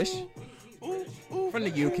from the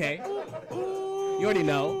UK. You already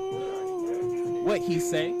know what he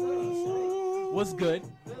say. What's good?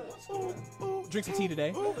 Drink some tea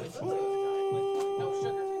today.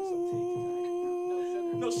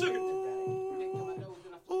 No sugar.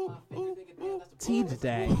 Tea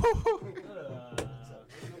today.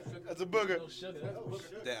 That's a booger. No sugar.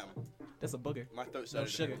 Damn. That's a booger. My throat No started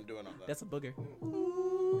sugar. from doing all that. That's a booger.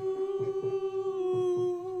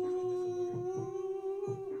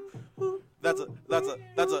 That's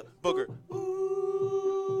a booger.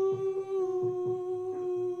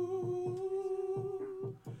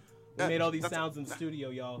 We made all these sounds in the studio,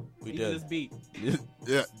 y'all. We Even did. this beat.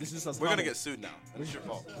 Yeah. This is us. We're gonna humming. get sued now. That's your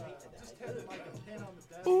fault.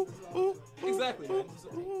 Exactly, man.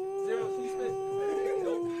 Zero, can you spit?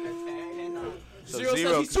 So Zero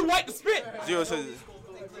says he's too white to spit. Zero says.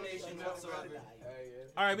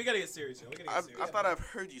 All right, we gotta get serious here. I thought I've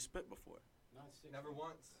heard you spit before. Never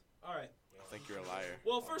once. All right. I think you're a liar.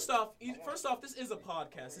 Well, first off, this is a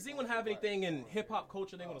podcast. Does anyone have anything in hip hop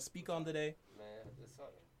culture they want to speak on today? Man, it's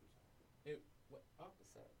up. What?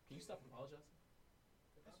 Can you stop apologizing?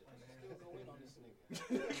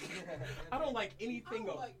 I don't like anything.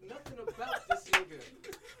 Nothing about this nigga.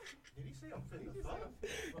 Did he say I'm finna fuck?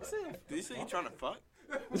 Did you say you trying to fuck?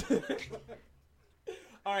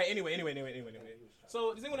 All right. Anyway.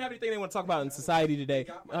 So, does anyone have anything they want to talk about in society today?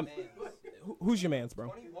 Got my mans. Who's your man's, bro?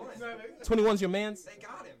 21. 21's your man's, They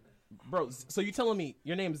got him. bro. So you telling me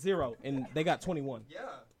your name's Zero and they got 21? Yeah.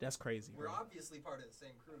 That's crazy. We're Bro. obviously part of the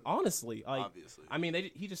same crew. Honestly, like, Obviously. I mean,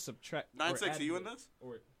 he just subtract. 9-6. Are you in this?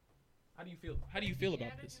 Or how do you feel? How do you feel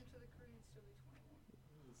about this?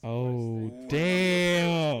 Oh, Oh,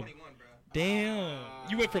 damn. 21, bro. Damn.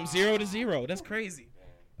 You went from 0 to 0. That's crazy.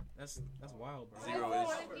 That's wild, bro. Zero What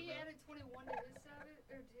is. if he added 21 to his savage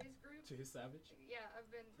or to his group? To his savage? Yeah,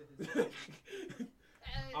 I've been.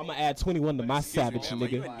 I'm gonna add 21 to my savage, Damn, are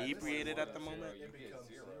you nigga. inebriated at the moment?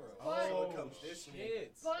 Oh, But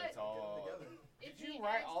shit. but all. if Did he you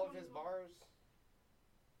write adds all of his 21 bars?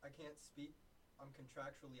 I can't speak. I'm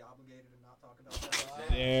contractually obligated to not talk about that.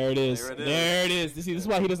 There it is. There it is. There it is. See, this is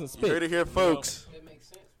why he doesn't You heard spit. it here, folks. It makes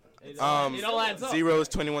sense. It all adds up. Zero is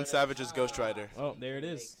 21 Savage's Ghost Rider. Oh, there it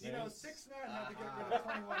is. You know, 6ix9ine had to get rid of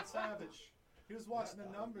 21 Savage. He was watching the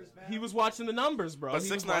numbers, man. He was watching the numbers, bro. But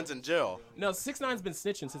He was 6ix9ine's in jail. No, 6ix9ine's been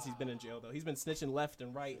snitching since he's been in jail, though. He's been snitching left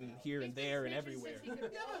and right and here and there and everywhere. You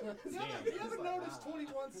ever noticed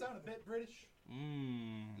 21 sound a bit British?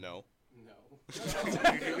 No. No.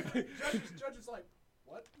 Judge is like,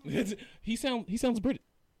 what? he sounds British.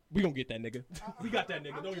 We gonna get that nigga. We got that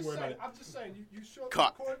nigga. Don't even worry about it. I'm just saying, you show up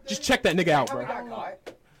Caught. to court Just day, check that nigga out, How we bro. got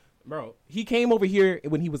caught? Bro, he came over here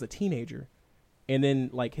when he was a teenager, and then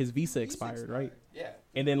like his visa expired, right? Yeah.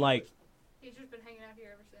 And then like, He's just been hanging out here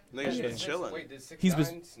ever since. Nigga's Yeah. been chilling. Wait, did He's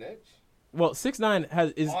 6ix9ine snitch? well,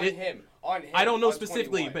 6ix9ine is On it. him. On him. I don't know on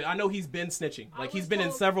specifically, 21. but I know he's been snitching. I Like he's was been in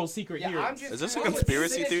told- several secret Yeah, I'm hearings. just. Is this a why would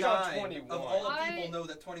conspiracy snitch theory? on 6ix9ine 21? of all the I- people know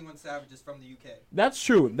that 21 Savage is from the UK. That's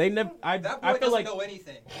true. They never. That boy I feel doesn't like know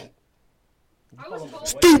anything. I was told.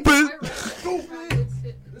 Stupid.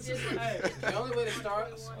 Hey, The only way to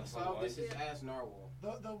solve this is ask Narwhal.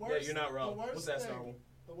 the worst, you're not wrong. The worst What's that, thing, Narwhal?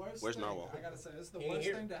 The worst Where's thing, Narwhal? I gotta say, this is the He ain't worst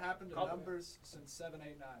here. thing to happen to Call him. numbers since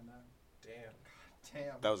 789, man. damn.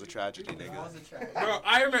 Damn. That was a tragedy, That nigga. was a tragedy. Bro,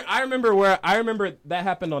 I remember that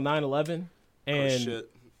happened on 9/11, Oh and shit.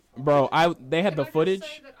 bro, they had Can the I just footage.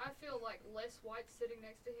 say that I feel like Les White sitting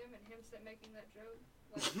next to him and him making that joke.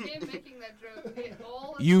 Like him making that joke. It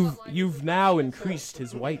all is spotlighted You've with now that. increased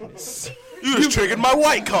his whiteness. You just triggered my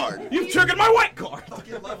white card. You've triggered my white card.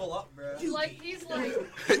 Fucking level up, bro. Like he's like,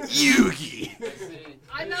 Yugi.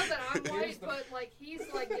 I know that I'm white, but like he's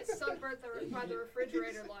like gets sunburnt by the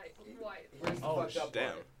refrigerator like white. Where's the Oh, fucked up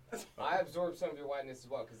damn. part? I absorbed some of your whiteness as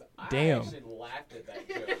well because I Damn. actually laughed at that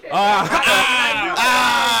joke. And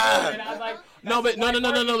I was like, No, but no.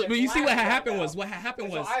 But you see what had happened was So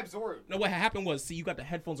I absorbed. what had happened was, see, you got the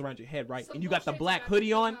headphones around your head, right, Some and you got the bullshit black just hoodie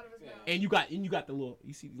comes on, out of his mouth. and you got the little,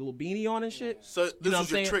 you see the little beanie on and shit. So this know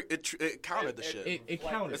was what I'm your saying? trick. It countered the shit. It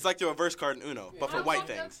counted. It's like the reverse card in Uno, but for When I white walked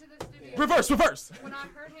up things. to the studio, Reverse. When I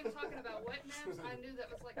heard him talking about wet naps, I knew that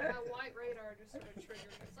was like my white radar just sort of triggered.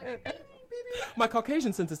 It's like My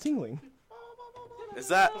Caucasian sense is tingling. Is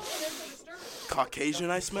that there's a disturbance. Caucasian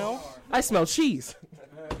I smell? I smell cheese.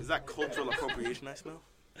 Is that cultural appropriation I smell?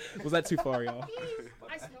 Was that too far, y'all?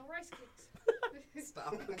 I smell rice cakes.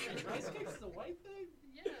 Stop. Rice cakes the white thing?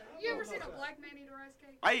 Yeah. You ever seen a black man eat a rice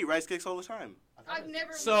cake? I eat rice cakes all the time. I've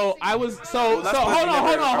never. So seen I was rice so Well, that's so why hold we on,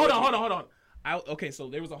 never- hold on. Okay, so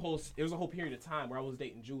there was a whole period of time where I was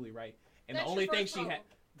dating Julie, right? And That's the only your thing first she had, problem.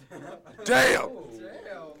 Damn.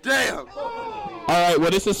 Damn. All right,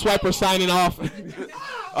 well, this is Swiper signing off. All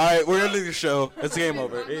right, we're ending the show. It's game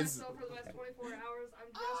over. For the last 24 hours,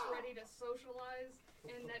 I'm just ready to socialize,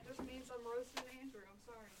 and that just means I'm roasting Andrew. I'm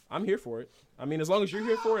sorry. I'm here for it. I mean, as long as you're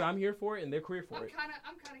here for it, I'm here for it, and they're queer for I'm it. kind of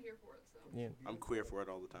here for it. So Yeah. I'm queer for it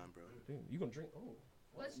all the time, bro. Dude, you gonna drink? Oh.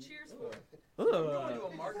 let's cheers for it. I'm going to do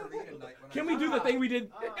a margarita night. When Can I we do the thing we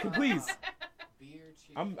did? Please. Beer,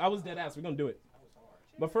 cheese. I was dead ass. We're gonna do it.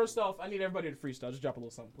 But first off, I need everybody to freestyle. Just drop a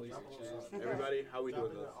little something, please. Everybody, how we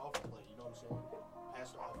doing Drop it in this? the offer plate, you know what I'm saying?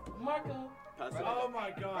 Pass the offer plate. Marco. Pass it Oh up.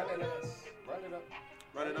 my God. Run it up. Yes. Run it up.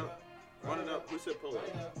 Run it up. Run it up. Who said pull it?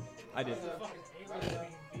 I did.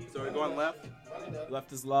 So we're going left.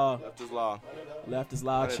 Left is law. Left is law. Left is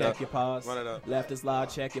law. Run it Check up. your pause. Run it up. Left is law.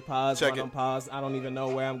 Check your pause. Check Run it. on pause. I don't even know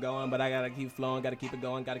where I'm going, but I gotta keep flowing. Gotta keep it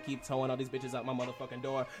going. Gotta keep towing all these bitches out my motherfucking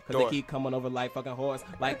door. Cause Door. they keep coming over like fucking whores.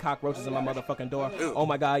 Like cockroaches in my motherfucking door. Ew. Oh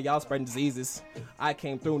my God, y'all spreading diseases. I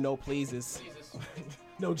came through, no pleases.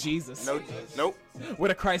 No Jesus. No. Nope. Where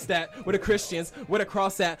the Christ at? Where the Christians? Where the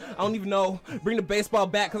cross at? I don't even know. Bring the baseball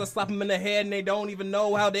bat cause I slap them in the head and they don't even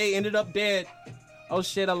know how they ended up dead. Oh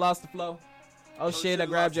shit, I lost the flow. Oh shit, I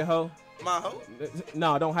grabbed your hoe. My hoe.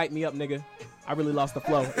 No, don't hype me up, nigga. I really lost the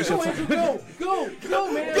flow. It's your turn. Go,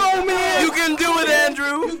 man. Go, man! You can do it,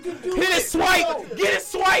 Andrew. Hit it, swipe! Get it,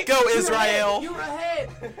 swipe! Go, Israel. You're ahead.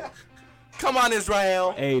 Come on,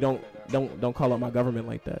 Israel. Hey, don't call out my government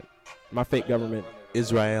like that. My fake government.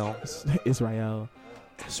 Israel. Israel.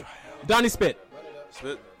 Israel. Donnie Spit.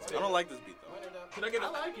 Spit. I don't like this beat though. Can I get I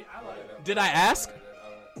like it. I like it. Did I ask?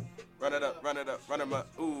 Run it up, run it up, run it up,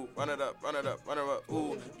 ooh, run it up, run it up, run it up,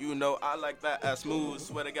 ooh. You know I like that ass smooth.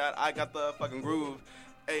 Swear to God, I got the fucking groove.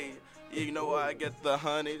 Hey, yeah, you know why I get the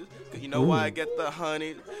honey? You know why I get the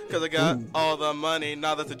honey? Cause I got all the money.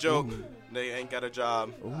 Nah, that's a joke. They ain't got a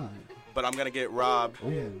job. But I'm gonna get robbed.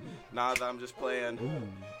 Nah, I'm just playing.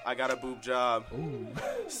 I got a boob job.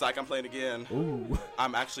 Psych, I'm playing again.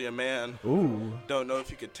 I'm actually a man. Don't know if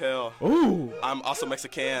you could tell. I'm also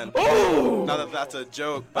Mexican. Now that that's a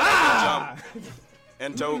joke. But I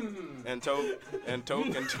can jump. And toke. And toke. And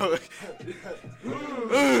toke. And toke.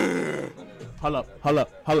 Hold up. Run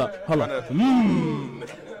it.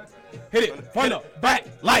 Hit it. Front up. Back.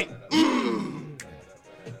 Light.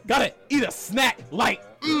 Gotta eat a snack. Light.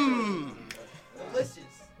 Delicious.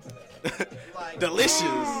 Like, Delicious.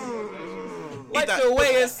 Like that. the way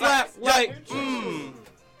it slaps. Yeah. Like. Who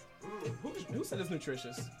said it's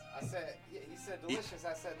nutritious? I said, yeah, he said delicious.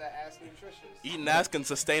 I said that ass nutritious. Eating ass can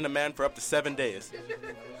sustain a man for up to 7 days.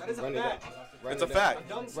 that is a fact. It's a fact.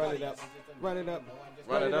 Dumb Run it up. Run it up.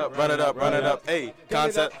 Run it up, run it up, run it up. Hey,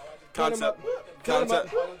 concept. Concept.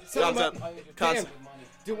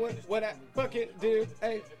 Doing what I fucking do.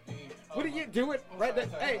 Hey, what are you doing right there?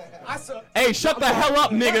 Hey, I saw. Hey, shut the hell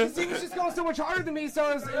up, He nigga. was just going so much harder than me,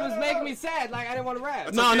 so it was making me sad. Like I didn't want to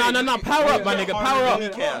rap. No. Power up, my nigga. Power up.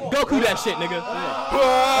 can. Goku that shit, nigga.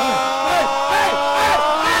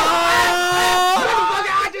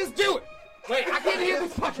 I just do it. Wait, I can't hear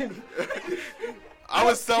this fucking. I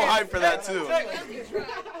was so hyped for that too. Healthy try.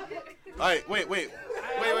 Alright, wait.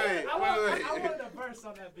 I want the verse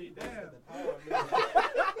on that beat. Damn.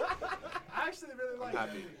 I actually really like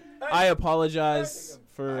that beat. I apologize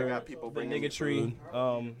for I got people the bringing niggatry.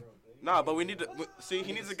 Nah, but we need to see.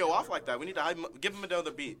 He needs to go off like that. We need to hype him, give him another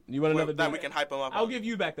beat. You want another that beat? we can hype him up. I'll on. give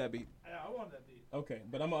you back that beat. Yeah, I want that beat. Okay,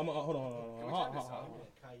 but I'm hold on.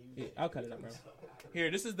 Yeah, I'll cut it up, bro. Here,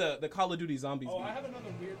 this is the Call of Duty Zombies Oh, beat. I have another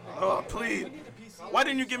weird thing. Oh, please. Why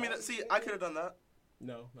didn't you give me that? See, I could have done that.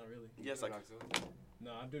 No, not really. Yes, I could.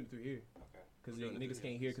 No, I'm doing it through here. Cause niggas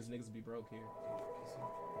can't hear, cause niggas be broke here.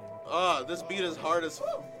 This beat is hard as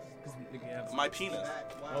Cause nigga have my penis.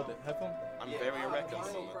 oh, the headphone. I'm very erect at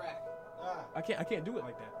the moment. I can't do it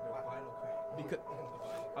like that. Bro. Because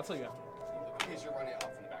I'll tell you after. Because you're running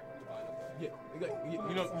off in the background. Yeah,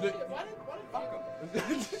 you know.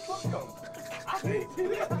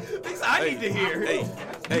 Things I need to hear.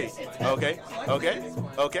 Hey. Okay.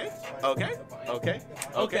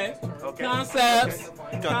 Concepts.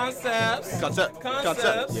 Concept.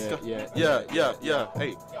 Yeah.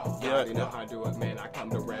 Hey. You already know how I do it, man. I come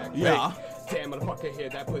to rap. Yeah. Damn motherfucker, here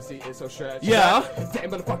that pussy is so stretched. Yeah.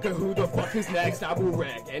 Damn motherfucker, who the fuck is next? I will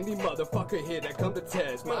wreck any motherfucker here that come to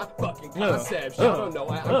test my fucking concepts. Y'all don't know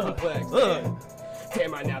I'm complex.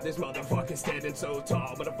 Damn right now, this motherfucker's standing so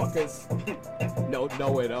tall. Motherfuckers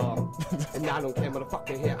know it all. And I don't care,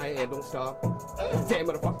 motherfucker, here I am, don't stop. Damn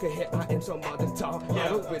motherfucker, here I am, so mother tall. I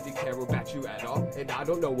don't really care about you at all. And I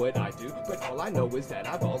don't know what I do. But all I know is that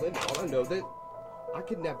I ball, and all I know that I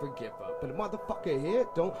could never give up. But a motherfucker here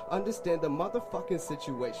don't understand the motherfucking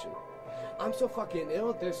situation. I'm so fucking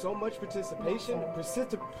ill. There's so much participation.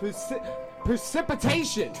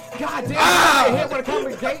 Precipitation. God damn, I hit when I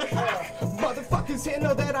congregate. Motherfuckers here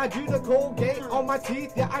know that I do the Colgate on my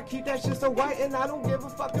teeth. Yeah, I keep that shit so white and I don't give a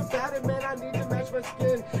fuck about it, man. I need to match my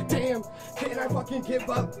skin. Damn, can I fucking give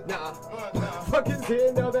up? Nah. Fuckers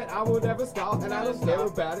here know that I will never stop and I don't care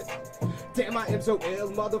about it. Damn, I am so ill,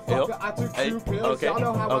 motherfucker. I took 2 pills. Y'all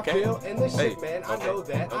know how I feel in this shit, man. I know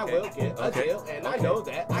that I will get a deal, and I know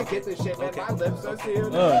that I get this shit, man. My lips are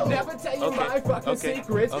sealed. Never tell you my fucking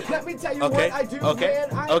secrets. Let me tell you what I do, man.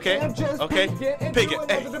 I am just peeking into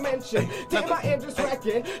another dimension. Damn, I am just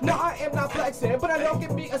wrecking. No, I am not flexing, but I don't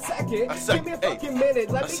give me a second. Give me a fucking minute.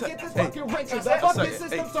 Let me get this fucking wrenches. I fuck this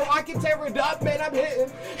system so I can tear it up, man. I'm hitting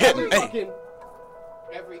every fucking.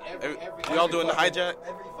 Every y'all doing the hijack?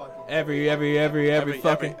 Every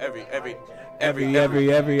fucking hit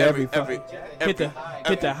the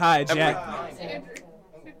hijack.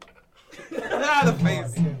 The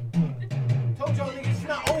face. Told y'all niggas it's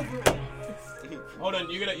not over. Hold on,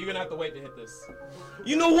 you're gonna have to wait to hit this.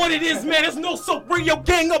 You know what it is, man? There's no Soap Radio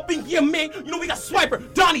gang up in here, man. You know we got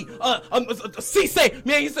Swiper, Donnie, C-Say,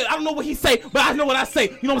 man. He said I don't know what he say, but I know what I say.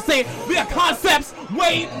 You know what I'm saying? We got Concepts,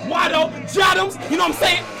 Wade, Wado, Jotums. You know what I'm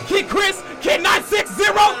saying? Kid Chris, Kid 960.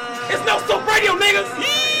 It's no Soap Radio, niggas.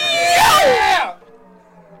 Yeah!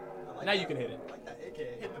 Now you can hit it.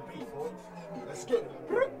 Hit the beat, boy. Let's get it.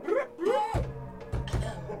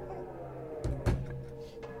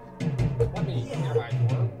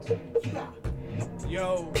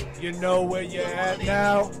 Yo, you know where you're at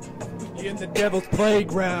now? You're in the devil's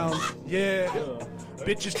playground. Yeah.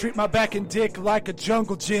 Bitches treat my back and dick like a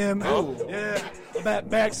jungle gym. Yeah. I'm at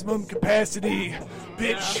maximum capacity.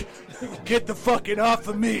 Bitch, get the fucking off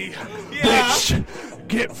of me. Bitch,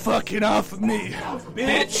 get fucking off of me.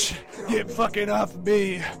 Bitch, get fucking off of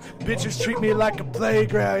me. Bitches treat me like a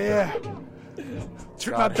playground, yeah.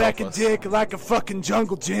 Treat my back and dick like a fucking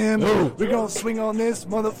jungle gym. We're gonna swing on this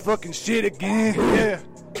motherfucking shit again, yeah.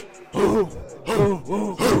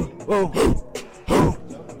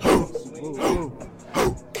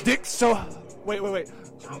 Dick so... Wait.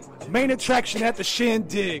 Main attraction at the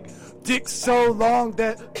shindig. Dick so long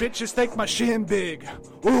that bitches think my shin big.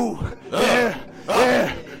 Ooh, yeah.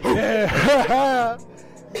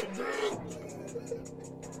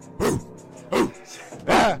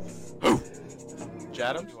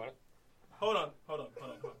 Jadam? Hold on.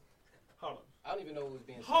 I don't even know what was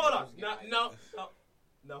being said. Hold on.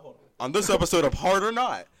 No, hold on. On this episode of Hard or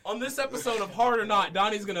Not. On this episode of Hard or Not,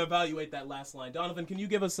 Donnie's gonna evaluate that last line. Donovan, can you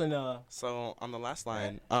give us an So on the last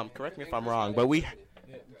line, correct me if I'm wrong, but we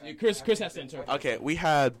Chris has to interpret. okay, we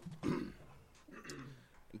had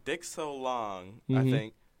Dick so long, I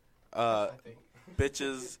think.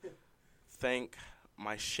 Bitches think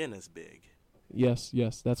my shin is big. Yes,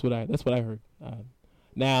 that's what I heard.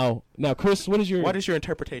 Now, Chris, what is your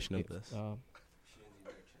interpretation of this?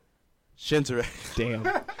 Shins are Damn.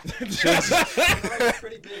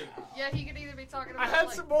 Pretty big. Yeah, he could either be talking about I had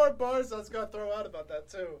like, some more bars I was gonna throw out about that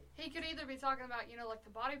too. he could either be talking about, like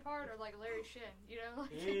the body part or like Larry Shin,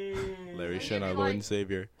 like Larry Maybe Shin, our like- Lord and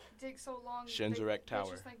Savior. dig so long Shin's they erect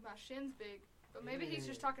tower. just think my shin's big. But maybe he's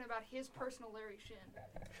just talking about his personal Larry Shin.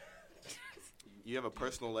 You have a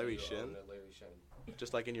personal Larry Shin,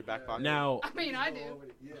 just like in your back pocket. Now, I mean, I do.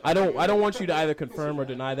 I don't want you to either confirm or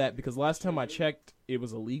deny that because last time I checked, it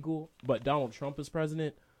was illegal. But Donald Trump is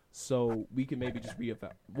president, so we can maybe just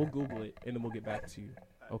we'll Google it and then we'll get back to you.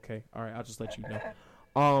 Okay, all right. I'll just let you know.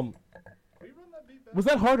 Was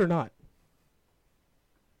that hard or not?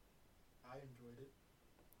 I enjoyed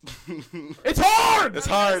it. It's hard. It's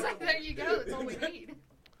hard. There you go. That's all we need.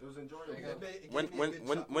 It was enjoyable.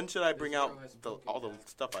 When should I bring out all the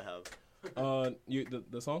stuff I have? The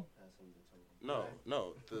song? No,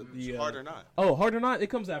 the The, Hard or Not. Oh, hard or not? It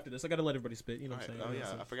comes after this. I gotta let everybody spit. You know what I'm Alright, saying?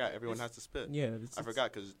 oh yeah, I forgot. Everyone has to spit. Yeah. I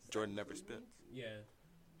forgot because Jordan never spits. Yeah.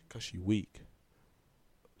 Cause she weak.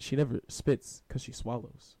 She never spits because she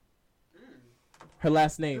swallows. Her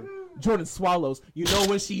last name, Jordan Swallows. You know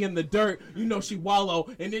when she in the dirt, you know she wallow,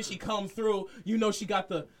 and then she come through. You know she got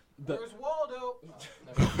the. Where's Waldo?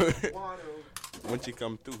 When she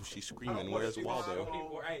come through, she screaming, "Where's Waldo?"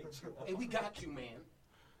 Hey, we got you, man.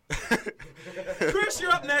 Chris,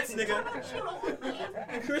 you're up next, nigga.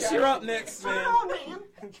 Chris, you're up next, man.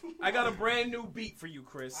 I got a brand new beat for you,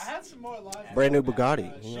 Chris. I had some more live. Brand new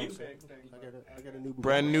Bugatti. You know? Shit. I got a new Bugatti.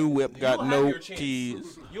 Brand new whip, got You'll have no your chance.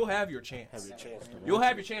 keys. You'll have your chance. Have your chance to You'll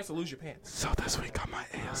have your chance to lose your pants. So this week on my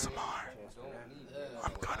ASMR,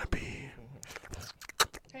 I'm gonna be.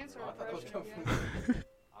 Pants are refreshing.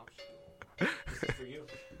 For you.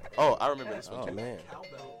 Oh, I remember this one Oh too. man,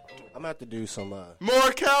 gonna have to do some.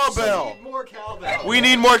 More cowbell. More cowbell. We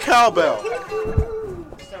need more cowbell.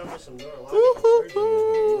 It's time for some neurological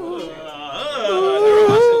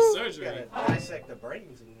surgery. surgery. Gotta dissect the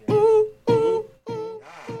brains in here.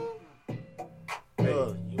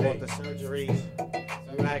 Look, you want the surgery?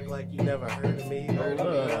 You act like you never heard of me.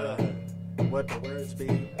 What the words be?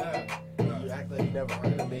 You act like you never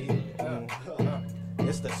heard of me.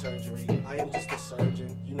 It's the surgery. I am just a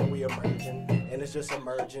surgeon. You know we emerging, and it's just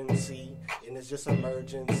emergency, and it's just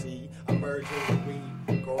emergency. Emerging,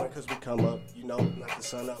 we growing because we come up. You know, not the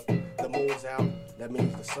sun up, the moon's out. That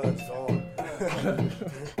means the sun's gone.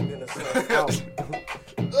 Then the sun's out.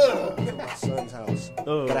 To my son's house.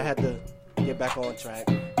 But I had to get back on track.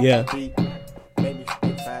 Yeah. Beat made me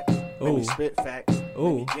spit facts. Made me spit facts. Made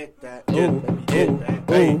me get that. Ooh. Made me get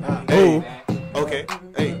that. Hey. Okay.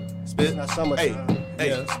 Hey. Spit. It's not summertime. Hey.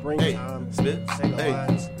 It's springtime. Hey. Spit. Say the Hey.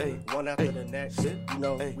 lines. Hey. One after the next. You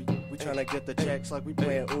know, we trying to get the checks like we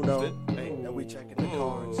playing Uno. And we checking the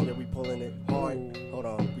cards. Yeah, we pulling it hard. Hold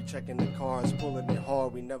on. We checking the cards, pulling it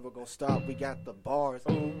hard. We never gonna stop. We got the bars.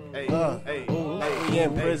 Hey. Like we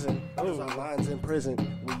in prison. Cause our minds in prison.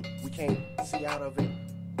 We can't see out of it.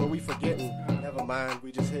 But we forgetting. Never mind.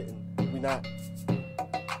 We just hitting. We not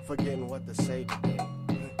forgetting what to say today.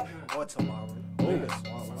 Or tomorrow.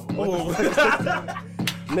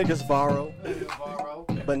 Niggas borrow,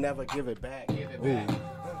 but never give it back.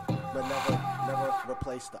 But never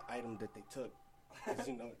replace the item that they took. 'Cause,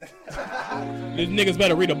 you know. These niggas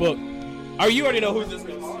better read a book. Or you already know who this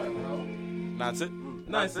is. Not sick.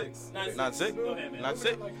 Not six. Not sick. Go ahead, man. Not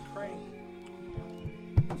sick.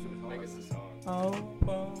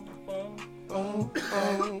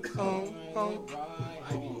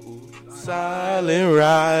 Silent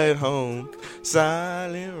ride home.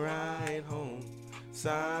 Silent ride home.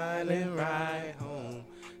 Silent ride home.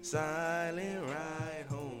 Silent ride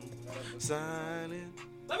home. Silent.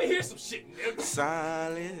 Let me hear some shit, nigga.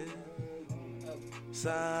 Silent.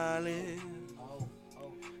 Silent.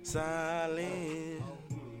 Silent.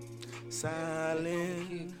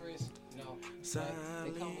 Silent.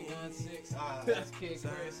 They call me 9-6. That's Kid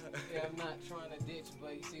Chris. Yeah, I'm not trying to ditch,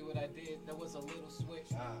 but you see what I did? There was a little switch,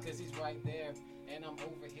 cause he's right there, and I'm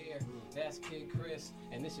over here. That's Kid Chris,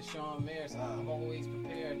 and this is Sean Mayers. I'm always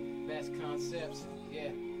prepared. Best concepts.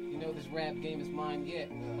 Yeah, you know this rap game is mine yet.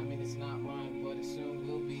 I mean, it's not mine, but it soon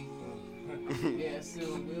will be. Yeah, it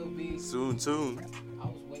soon will be. Soon. I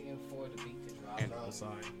was waiting for the beat to drop.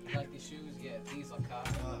 Sorry. Like these shoes, yeah, these are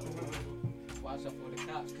cops. Watch out for the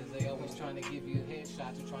cops, cause they always trying to give you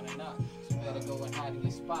headshots or trying to knock. So better go and hide in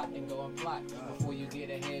your spot and go and block. Before you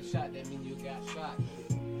get a headshot, that mean you got shot.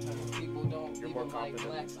 People don't even like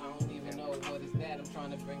blacks. I don't even know what is that. I'm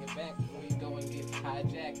trying to bring it back. Before you go and get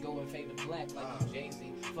hijacked, go and fade to black like I'm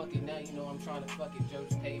Jay-Z. Fuck it, now you know I'm trying to fuck it,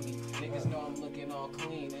 Joe's pay me. Niggas know I'm looking all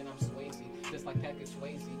clean and I'm Swayze. Just like Patrick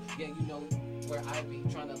Swayze. Yeah, you know where I be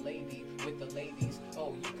trying to lady with the ladies.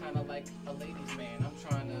 Oh, you kinda like a ladies man. I'm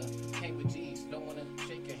trying to hang with G's, don't wanna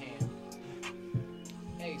shake your hand.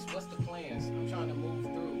 Ace, what's the plans? I'm trying to move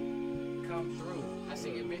through, come through. I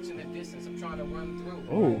see a bitch in the distance, I'm trying to run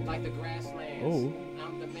through. Ooh. Like the grasslands, Ooh.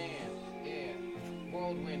 I'm the man, yeah.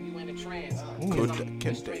 Whirlwind, you in a trance. Good, Cause I'm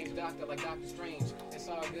can a strange doctor like Doctor Strange. It's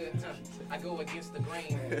all good, I go against the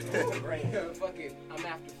grain. Fuck it, I'm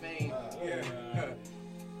after fame.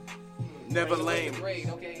 Never Brainwaves lame. Great,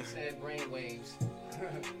 okay, he said brainwaves.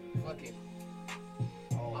 Fuck it.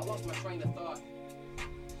 I lost my train of thought.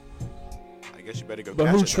 I guess you better go But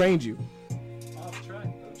catch who it. trained you? Off track.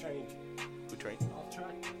 I'm trained. Who trained? Off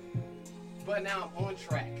track. But now I'm on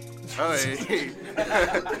track. Oh, hey.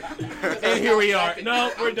 And here we are.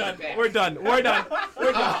 No, we're done. We're done. We're done.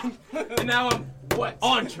 We're done. And now I'm What?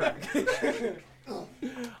 on track.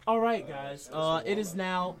 All right, guys. It is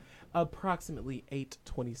now approximately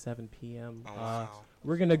 8:27 p.m. Oh, wow.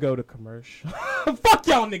 We're gonna go to commercial. Fuck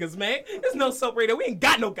y'all niggas, man. There's no soap radio. We ain't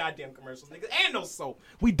got no goddamn commercials, niggas. And no soap.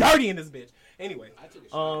 We dirty in this bitch. Anyway, I took a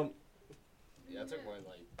shot. Yeah, I took one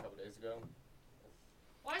like a couple days ago.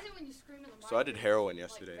 Why is it when you scream in the mic? So I did heroin like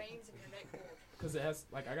yesterday. veins in your neck bulge? because it has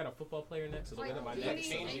like I got a football player next, so the way that my Do you neck's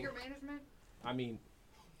need changing. anger management? I mean,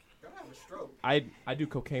 Don't have a stroke. I do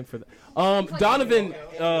cocaine for that. Donovan,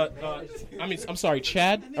 I'm sorry,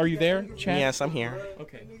 Chad, are you there? Chad? Yes, I'm here.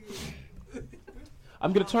 Okay.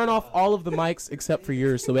 I'm gonna turn off all of the mics except for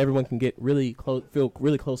yours, so everyone can get really close, feel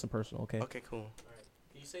really close and personal. Okay. Okay, cool.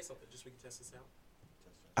 Can you say something just so we can test this out?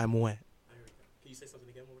 I'm wet. There we go. Can you say something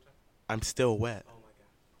again one more time? I'm still wet. Oh my god.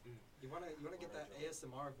 You wanna get that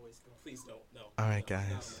ASMR voice going? Please don't. No. All right, No, not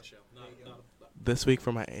guys. on the show. No. This week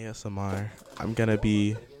for my ASMR, I'm gonna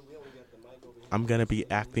be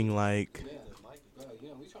acting like Bro, you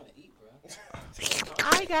know, we trying to eat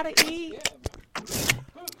gotta eat.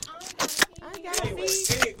 I gotta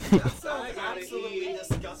eat. That sounds absolutely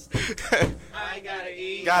disgusting. I gotta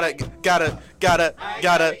eat. Gotta get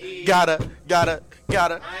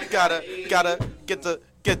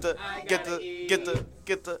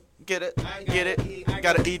it.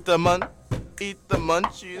 Gotta eat the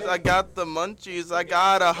munchies. I got the munchies. I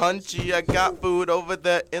got a hunchy. I got food over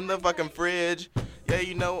there in the fucking fridge. Yeah,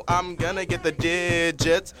 you know I'm gonna get the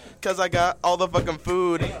digits, cause I got all the fucking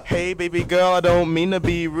food. Hey, baby girl, I don't mean to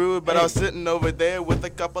be rude, but I was sitting over there with a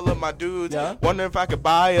couple of my dudes. Yeah. Wondering if I could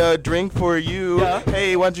buy a drink for you. Yeah.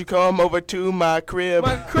 Hey, why don't you come over to my crib?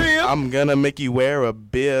 I'm gonna make you wear a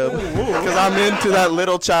bib, cause I'm into that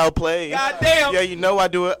little child play. Goddamn. Yeah, you know I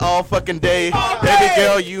do it all fucking day. All Baby day.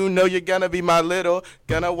 girl, you know you're gonna be my little.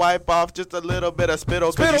 Gonna wipe off just a little bit of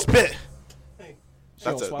spittle, cause you spit. She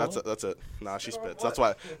That's don't it. swallow? That's it. Nah, she spits. That's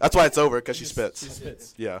why it's over, cause she spits. She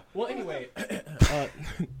spits. Yeah. Well, anyway, I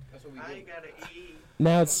gotta eat.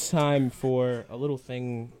 now it's time for a little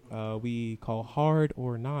thing we call Hard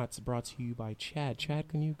or Not, brought to you by Chad. Chad,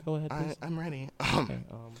 can you go ahead, please? I'm ready. Okay,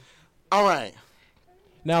 All right.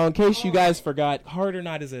 now, in case you guys forgot, Hard or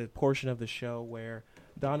Not is a portion of the show where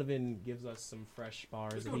Donovan gives us some fresh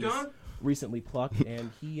bars that he's recently plucked, and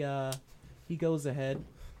he goes ahead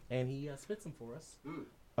and he spits them for us.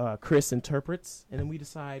 Chris interprets, and then we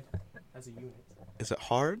decide as a unit. Is it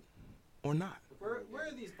hard or not? Where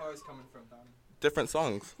are these bars coming from, Don? Different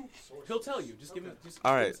songs. He'll tell you. Just give it. Just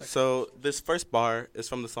All give it a right. second. So this first bar is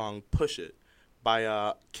from the song "Push It"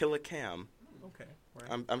 by Killa Cam. Okay.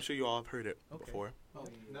 Right. I'm sure you all have heard it Okay. before. Oh,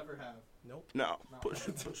 never have. Nope. No. Push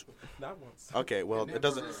it. Push it. Not once. Okay. Well, it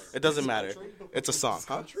doesn't matter. It's a song,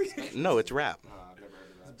 huh? No, it's rap.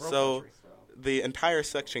 So the entire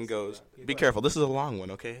section goes. Be careful. This is a long one.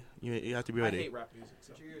 Okay. You have to be I ready. hate rap music.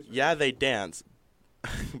 So. Yeah, they dance,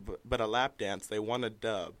 but a lap dance. They want a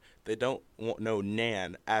dub. They don't want no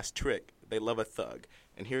nan ass trick. They love a thug.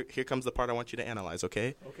 And here comes the part I want you to analyze.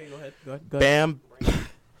 Okay. Okay, go ahead. Go ahead. Bam,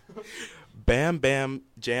 bam, bam,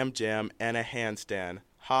 jam, jam, and a handstand.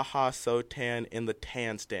 Ha ha, so tan in the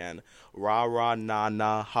tan stand. Rah rah, nah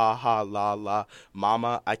nah, ha ha, la la.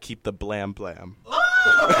 Mama, I keep the blam blam.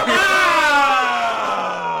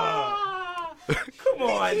 Come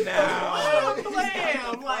on now.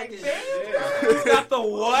 Blam, like He's got the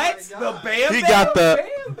what? The Bam He Bam? got the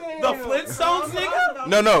Flintstones, nigga?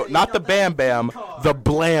 no, not the bam bam, the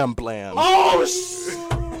blam blam. Oh,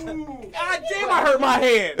 God damn, I hurt my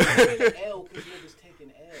hand. L because niggas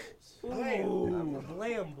taking L's. Ooh,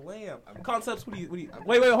 blam, blam. Concepts, what do you,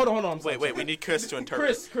 wait, hold on. I'm sorry. Wait, we need Chris to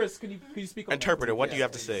interpret. Chris, can you speak on Interpreter, what do you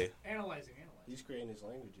have to say? Analyzing. He's creating his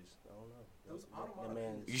languages. I don't know. That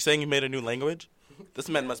man's You saying you made a new language? This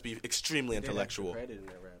man must be extremely did extra intellectual. credit in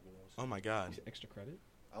that rap, you know. Oh my god. Extra credit?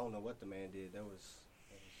 I don't know what the man did. That was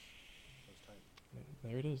tight.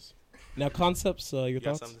 There it is. Now, Concepts, your You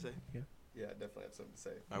got thoughts? something to say? Yeah, I definitely have something to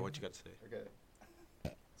say. All right, what you got to say? Okay.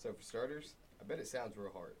 So for starters, I bet it sounds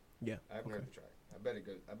real hard. Yeah. I haven't heard the track. I bet it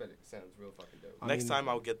sounds real fucking dope. I Next mean, time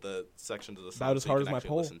I'll get the section to the side about as so you hard can as my actually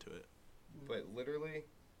poll. listen to it. But literally,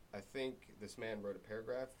 I think this man wrote a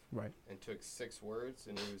paragraph Right. and took 6 words,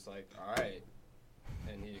 and he was like, "All right,"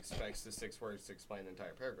 and he expects the 6 words to explain the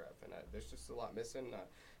entire paragraph, and there's just a lot missing.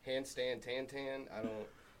 Handstand, tan. I don't.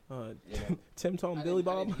 You know. Tim Tom, Billy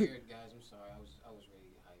Bob. I didn't hear it, guys. I'm sorry. I was ready to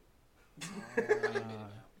get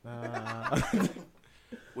hyped.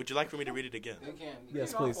 Would you like for me to read it again? You can.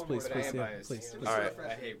 Yes, Off please, one please, word, I please, am yeah, biased. please. It's All right.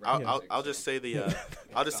 I hate rap I'll music, just so- say the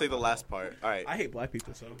I'll just say the last part. All right. I hate black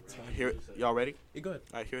people, so it's fine. Here, y'all ready? Yeah, go ahead.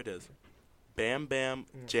 All right, here it is. Bam bam,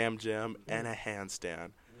 jam jam, and a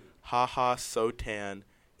handstand. Ha ha, so tan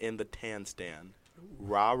in the tan stand.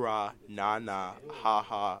 Rah rah, nah nah, ha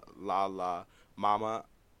ha, la la. Mama,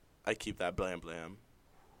 I keep that blam blam.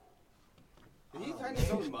 Did he find his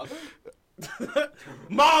own mother?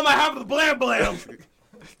 Mom, I have the blam blam.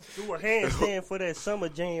 Do a handstand for that summer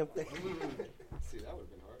jam thing. See, that would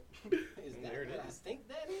have been hard. Is that what I think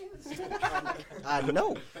that is? I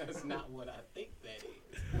know. That's not what I think that is.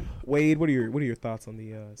 Wade, what are your thoughts on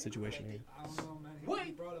the situation here? I don't know, man.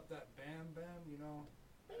 He brought up that Bam Bam, you know.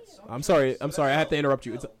 I'm sorry. I have to interrupt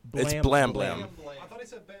you. It's blam It's blam blam. I thought he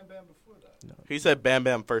said Bam Bam before that. He said bam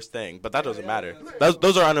bam first thing, but that doesn't matter.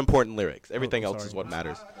 Those are unimportant lyrics. Everything I'm else is sorry. what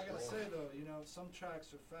matters. I gotta say though, you know, some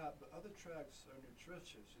tracks are fat, but other tracks are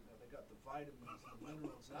nutritious. You know, they got the vitamins, the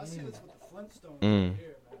minerals. And I see this with the Flintstones right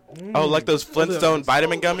here, man. Oh, like those Flintstone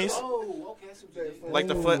vitamin gummies? Oh, okay. That's what you did. Like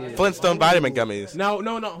the Flintstone vitamin gummies. No.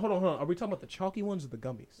 Hold on. Are we talking about the chalky ones or the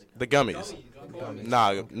gummies? The gummies.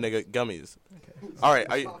 Nah, nigga, gummies. All right,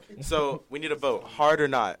 so we need a vote. Hard or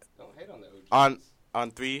not? Don't hate on the OG. On On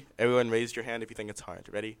 3, everyone raise your hand if you think it's hard.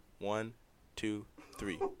 Ready? 1, 2,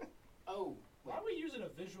 3. Oh, Why are we using a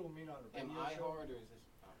visual mean on a am radio I show? hard or is this?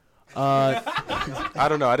 I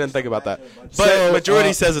don't know. I didn't think about that. But So,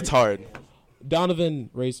 majority says it's hard. Donovan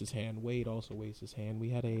raised his hand. Wade also raised his hand. We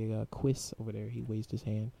had a quiz over there. He raised his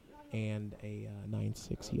hand. And a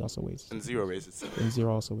 9-6. He also raised his hand. And 0 raises. And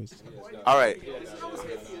 0 also raised his hand. All right.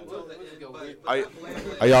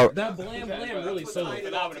 Are y'all? That blam blam really sold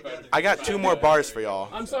it. I got 2 more bars for y'all.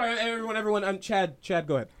 I'm sorry, everyone. I'm Chad. Chad,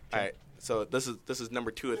 go ahead. All right. So this is number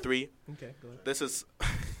 2 of 3. Okay, go ahead. This is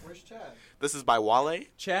Where's Chad? this is by Wale.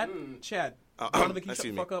 Chad. Chad. Donovan, can you shut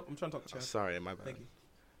the fuck up? I'm trying to talk to Chad. Sorry, my bad. Thank you.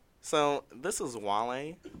 So this is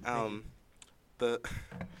Wale.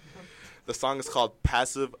 The song is called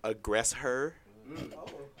Passive Aggressor.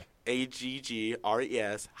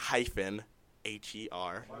 AGGRES hyphen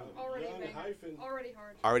HER. Already hard.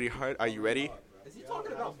 Already hard. Are you ready? Is he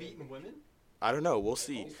talking about beating women? I don't know. We'll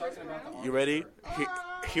see. You ready?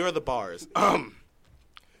 Here are the bars.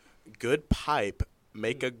 Good pipe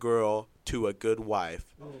make a girl to a good wife.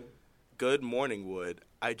 Good morning wood.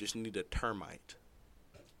 I just need a termite.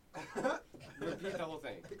 Repeat the whole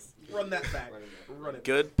thing. Run that back. Run it.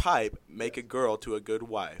 Good pipe make a girl to a good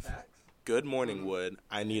wife. Good morning wood.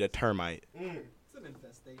 I need a termite. It's an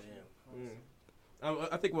infestation.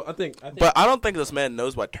 I think. But I don't think this man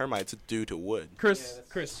knows what termites do to wood. Chris,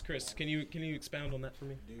 can you expound on that for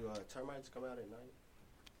me? Do termites come out at night?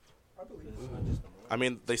 I believe I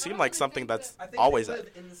mean, they seem like something that's I think always they at.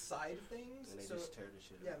 live inside things. And they so just tear the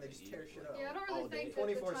shit up. yeah, they just tear shit up. Yeah, I don't really think that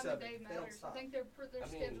the time of day matters. I think their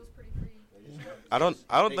schedule's pretty free. I don't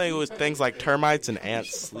think it was things like termites and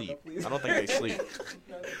ants sleep. I don't think they sleep.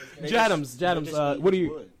 Jadams, what are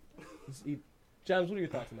you? Jadams, what are your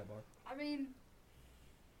thoughts on that bar? I mean,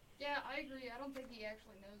 yeah, I agree. I don't think he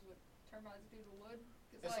actually knows what termites do to wood.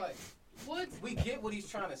 It's like woods. we get what he's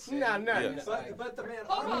trying to say. No. But the man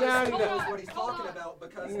Hold on, obviously hold knows on, what he's hold talking on. about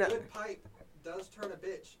because No. a good pipe does turn a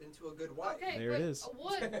bitch into a good wife. Okay, There but it is.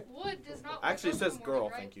 Wood does not. Actually, wake it up says in the morning, girl,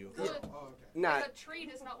 right? thank you. Wood, Oh, okay. Nah, like a tree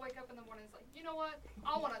does not wake up in the morning. It's like, you know what?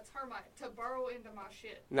 I want a termite to burrow into my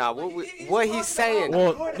shit. nah. What he's saying?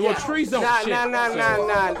 Well, trees don't shit. Nah. I'm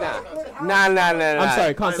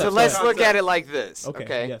sorry, concept. So let's sorry. look at it like this.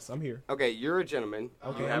 Okay. Yes, I'm here. Okay, you're a gentleman.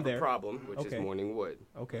 Okay, You I'm have there. a problem, which Okay. is morning wood.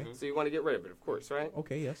 Okay. So you want to get rid of it, of course, right?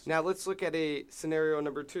 Okay. Yes. Now let's look at a scenario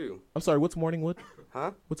number 2. I'm sorry. What's Morningwood?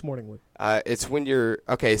 Huh? What's Morningwood? It's when you're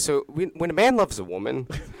okay. So when a man loves a woman,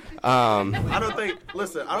 I don't think.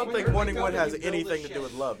 Listen, I don't think morning wood has anything to do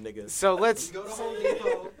with love, niggas. so let's. You go to Home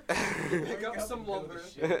Depot, pick up some lumber.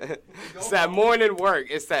 It's that morning work.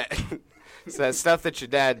 It's that. It's that stuff that your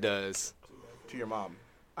dad does. To your mom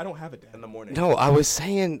I don't have a dad. in the morning. No, I was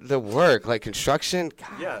saying the work, like construction. God,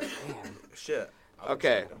 Yeah. man. Shit.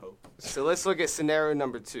 Okay. So let's look at scenario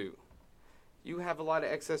number 2. You have a lot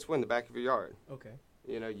of excess wood in the back of your yard. Okay.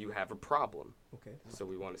 You know, you have a problem. Okay. So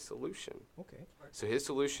we want a solution. Okay. So his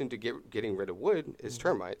solution to getting rid of wood is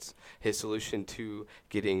termites. His solution to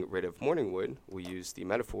getting rid of morning wood, we use the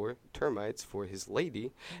metaphor termites for his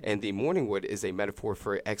lady, and the morning wood is a metaphor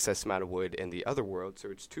for excess amount of wood in the other world. So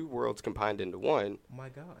it's 2 worlds combined into one. My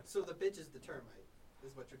God. So the bitch is the termite,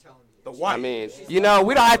 is what you're telling me. The wife. I mean, you know,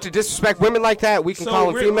 we don't have to disrespect women like that. We can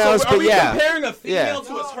call them females, are but we yeah. comparing a female Yeah.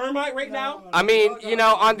 to a termite right now? I mean, you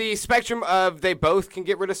know, on the spectrum of they both can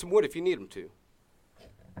get rid of some wood if you need them to.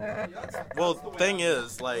 Well, the thing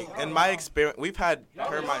is, like, in my experience, we've had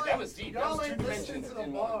termites. That was deep. That was 2 dimensions to the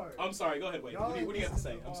in one. bar. I'm sorry. Go ahead, Wade. What do you have to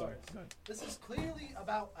say? I'm sorry. This is clearly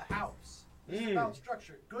about a house. This is about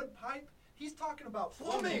structure. Good pipe. He's talking about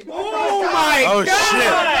plumbing. Oh my Oh shit!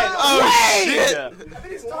 Oh shit! And then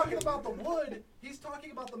he's talking about the wood. He's talking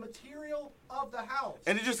about the material of the house.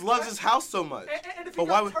 And he just loves his house so much. And if But you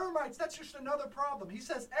why got would? termites, that's just another problem. He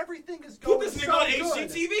says everything is Put going this so nigga on good.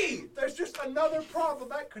 HGTV. There's just another problem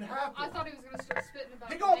that could I happen. thought he was gonna start spitting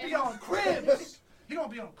about. He gonna be bananas. on cribs. He gonna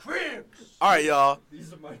be on cribs. All right, y'all.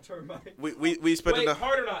 These are my termites. We spent Wait, enough.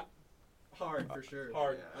 hard or not? Hard for sure.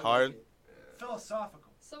 Hard. Hard. Philosophical.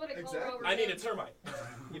 Somebody call Exactly. Robert. I need a Gibbs. termite.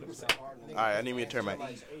 You know what I'm saying? All right, I need me a termite.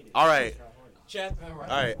 All right, Chad. all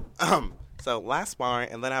right. So last bar,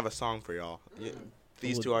 and then I have a song for y'all.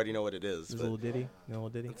 These two already know what it is. This But little ditty. Little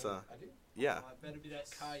ditty. it's yeah. Better be that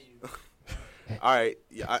Caillou. All right.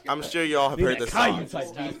 Yeah, I'm sure y'all have heard this Caillou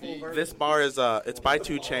song. type beat. This bar is it's by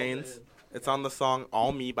 2 Chainz. It's on the song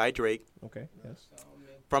 "All Me" by Drake. Okay. Yes.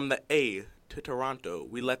 From the A to Toronto,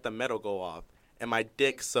 we let the metal go off, and my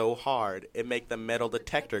dick so hard it make the metal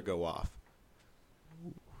detector go off.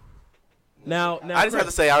 Now, I just have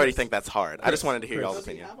to say, I already think that's hard. I just wanted to hear Chris. y'all's Does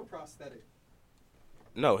he opinion. have a prosthetic?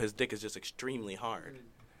 No, his dick is just extremely hard.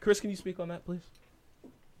 Chris, can you speak on that, please?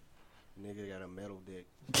 Nigga got a metal dick.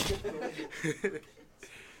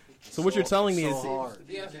 So what you're telling me so is hard.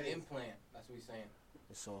 He has an implant. That's what he's saying.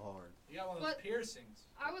 It's so hard. You got one of those But- piercings.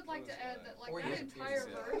 I would like to add that, like, Or he that has a entire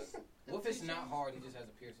piercing. verse. What if it's not hard? He just has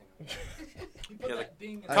a piercing. He He put has that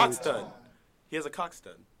ding in a the cock song. stud. He has a cock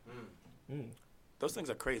stud. Mm. Those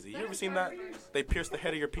things are crazy. You ever seen that? They pierce the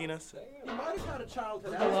head of your penis. He might have had a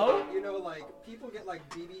childhood Hello? accident. You know, like, people get, like,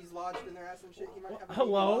 BBs lodged in their ass and shit. He might have a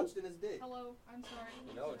Hello? BB lodged in his dick. Hello, I'm sorry.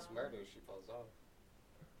 No, it's murder. She falls off.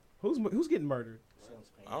 who's getting murdered?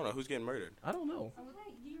 I don't know who's getting murdered. I don't know. Oh,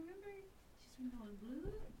 hey, do you remember? She's been going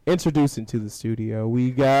blue. Introducing to the studio, we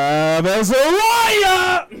got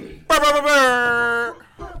Azariah!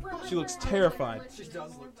 She looks terrified. She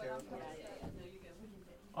does look terrified.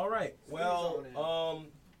 All right. Well,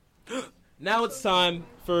 now it's time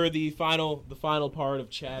for the final part of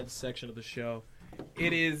Chad's section of the show.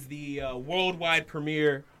 It is the worldwide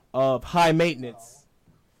premiere of High Maintenance.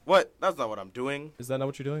 What? That's not what I'm doing. Is that not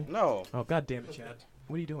what you're doing? No. Oh, god damn it, Chad.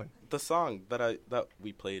 What are you doing? The song that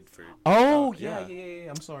we played for. Oh, yeah.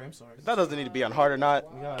 I'm sorry. That doesn't need to be on Hard or Not.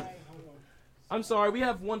 God. I'm sorry. We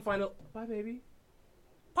have one final. Bye, baby.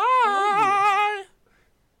 Bye.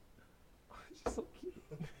 She's so cute.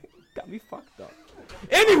 Got me fucked up.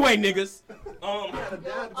 Anyway, niggas.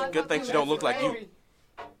 Good thing she don't look like you.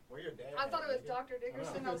 I thought it was Dr.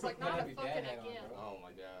 Dickerson. I was like, not a fucking again. Oh my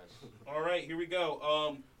gosh. All right, here we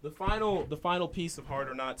go. The final piece of Hard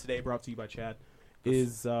or Not today, brought to you by Chad,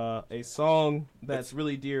 is a song that's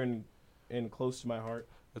really dear and close to my heart.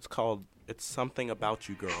 It's called "It's Something About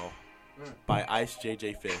You, Girl" by Ice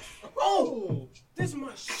JJ Fish. Oh, this is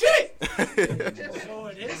my shit. Oh,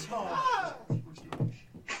 it is hard.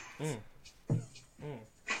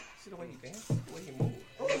 See the way he dance, the way he move.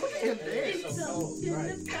 It's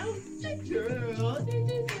something about the girl. Did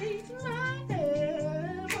you take my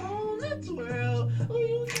head on the twirl? Oh,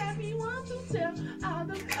 you got me want to tell all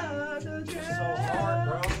the other girls. So hard,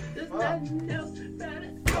 bro. There's nothing else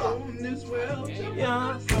better on this world.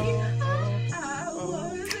 Yeah. I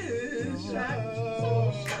was in shock.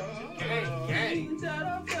 So shocked. That I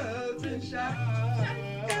felt in shock.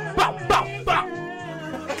 Bow, bow, bow.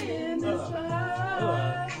 In this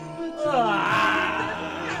heart.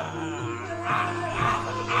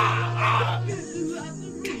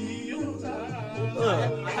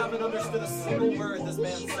 I haven't understood a single word this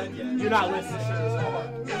man said yet. You're not listening.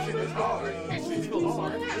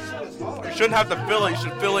 You shouldn't have to feel it. You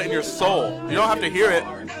should feel it in your soul. You don't have to hear it.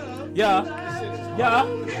 Yeah.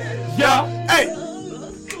 Hey.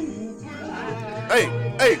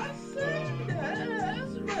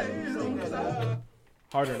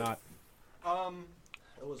 Hard or Not.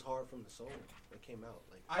 It was hard from the soul. It came out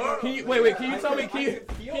like. Can you wait? Can you tell me? Can you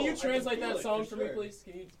translate that song for me, please?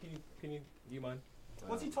 Can you? Do you mind?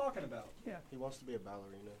 What's he talking about? Yeah. He wants to be a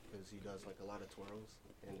ballerina because he does like a lot of twirls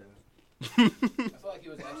and. I feel like he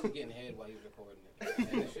was actually getting head while he was recording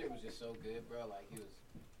it. And the shit was just so good, bro. Like, he was.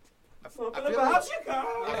 I feel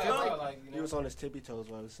like, you know, He was on his tippy toes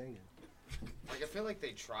while he was singing. Like I feel like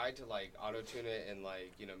they tried to like auto tune it and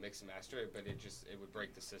like mix and master it, but it would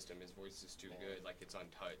break the system. His voice is too good, like it's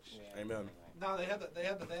untouched. Yeah. Amen. No, they had to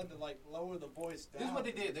like lower the voice down. This is what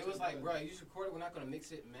they did. They was like, bro, you just record it. We're not gonna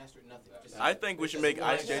mix it, master it, nothing. Just I think we should make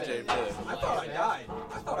Ice JJ good. I thought I died.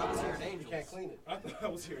 I thought I was hearing You angels. can't clean it. I thought I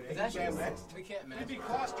was hearing. we can't master. We can't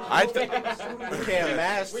master. I think You can't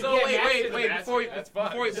mask. So wait. Before you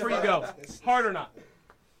go, Hard or Not.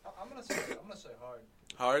 I'm gonna say hard.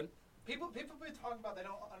 hard. People be talking about they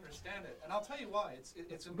don't understand it, and I'll tell you why. It's a Go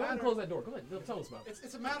ahead and matter. close that door. Go ahead. Tell us about it.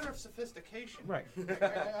 It's a matter of sophistication. Right. I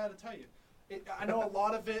gotta tell you. I know a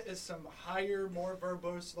lot of it is some higher, more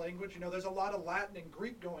verbose language. You know, there's a lot of Latin and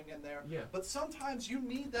Greek going in there. Yeah. But sometimes you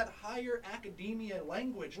need that higher academia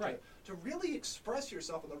language to really express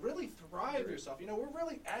yourself and to really thrive yourself. You know, we're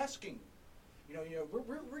really asking. You know,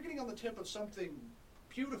 we're getting on the tip of something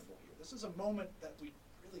beautiful here. This is a moment that we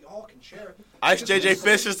really all can share. Ice JJ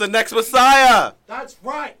Fish is the next Messiah. That's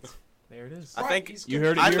right. There it is. I think you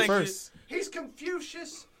heard it here first. He's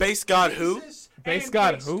Confucius. Base God who? Base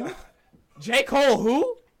God who? J. Cole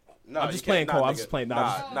who? No, I'm just playing Cole. I'm just playing.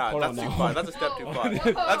 Nah, that's too far. That's a step too far.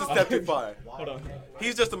 Whoa. That's a step too far. Hold on.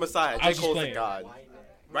 He's just a Messiah. I J. was just Cole's a playing. God.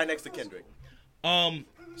 Right next to Kendrick.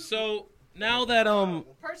 So now that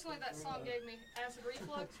Personally, that song gave me acid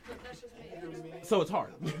reflux, but that's just me. so it's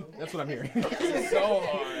hard. That's what I'm hearing. So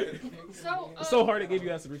hard. So hard it gave you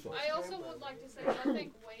acid reflux. I also would like to say that I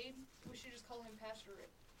think Wade, we should just call him Pastor Wade.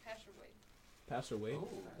 Pastor Wade.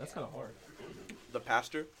 That's kind of hard. The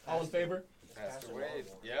pastor. All in favor? Pastor Wade.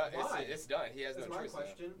 Yeah, it's done. He has no That's my choice now.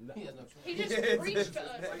 question. He has no choice. He just reached to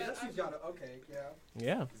us. I guess he's got to. Okay, yeah.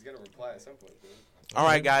 Yeah. He's gonna reply at some point. Dude. All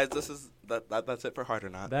right, guys, this is that's it for Hard or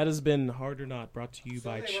Not. That has been Hard or Not, brought to you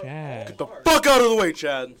by Chad. Get the fuck out of the way,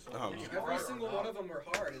 Chad. Every single one of them are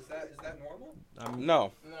hard. Is that normal?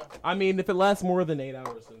 No. I mean, if it lasts more than 8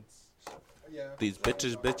 hours, it's... Yeah. These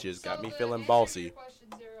bitches got me feeling answer bossy. to question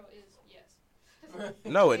 0 is yes.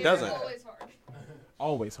 No, it It's doesn't. always hard.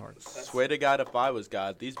 Always hard. Swear to God, if I was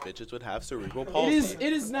God, these bitches would have cerebral palsy.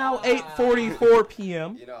 It is now 8:44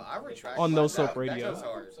 p.m. You know, I retract on my- No Soap that Radio. goes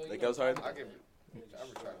hard. That goes hard?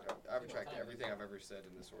 I retract everything I've ever said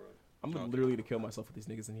in this world. I'm literally to kill myself with these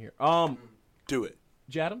niggas in here. Do it.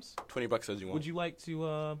 Jadams? $20 says you want. Would you like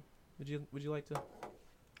to? Would you like to?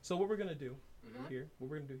 So what we're gonna do here? What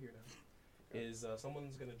we're gonna do here now is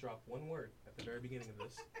someone's gonna drop one word at the very beginning of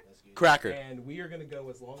this. Cracker. And we are gonna go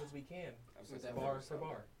as long as we can, bar for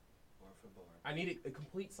bar. I need a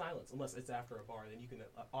complete silence unless it's after a bar. Then you can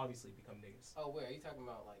obviously become niggas. Oh wait, are you talking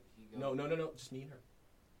about like he goes? No. Just me and her.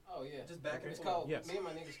 Oh yeah, Just back and it's forth. called. Yes. Me and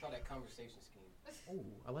my niggas call that conversation scheme. Oh,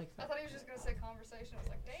 I like I that. thought he was just gonna say conversation. I was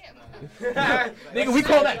like, damn. Nigga, we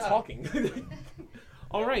call that talking.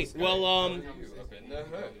 All right. Well,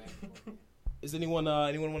 is anyone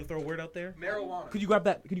want to throw a word out there? Marijuana. Could you grab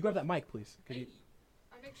that mic, please? Could you?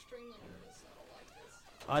 I'm extremely nervous. I don't like this.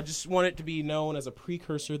 I just want it to be known as a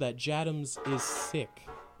precursor that Jadams is sick.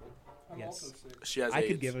 I'm Yes. also sick. She has I AIDS.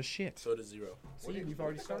 could give a shit. So does 0. See, we've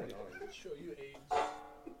already started. Show you AIDS.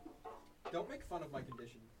 Don't make fun of my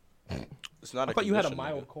condition. It's not I a thought you had a condition,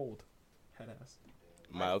 mild nigga. cold. Head ass.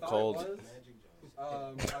 Mild I thought cold. it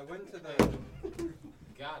was. I went to the.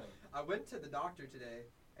 Got him. I went to the doctor today,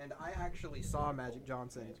 and I actually saw Magic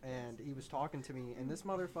Johnson, and he was talking to me, and this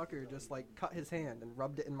motherfucker just like cut his hand and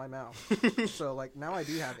rubbed it in my mouth. So like now I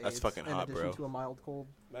do have AIDS. That's fucking in hot, addition bro. to a mild cold.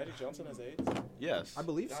 Magic Johnson has AIDS? Yes. I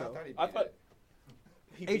believe so. I thought.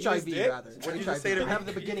 he beat his HIV dick? rather. What did you HIV. just say to me? Have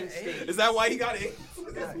the beginning stage. Is that why he got AIDS?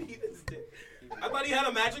 I thought he had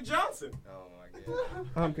a Magic Johnson. Oh my god.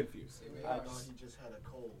 I'm confused. I thought he just had a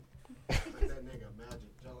cold. Like that nigga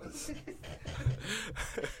Magic Johnson.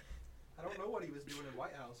 I don't know what he was doing in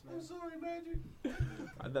White House, man. I'm sorry, Magic.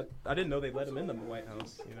 I didn't know they let him in the White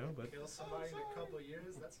House, you know, but. Kill somebody in a couple of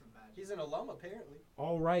years? That's some magic. He's an alum, apparently.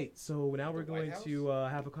 All right, so now we're The White going House? to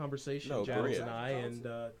have a conversation, No, Jadams Berea. and I, and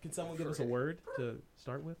can someone give us a word to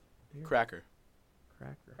start with? Here? Cracker.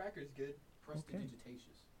 Cracker. Cracker's good.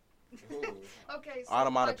 Prestidigitations. Okay, so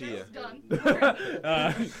Onomatopoeia. my drink's done.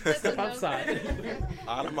 That's Step a no. outside. If you'd like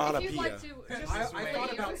Onomatopoeia. to just I thought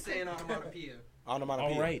leave. about saying onomatopoeia.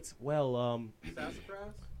 Onomatopoeia. All right, well,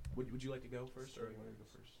 Sassafras? would you like to go first, or you want to go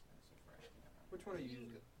first? Which one are you using?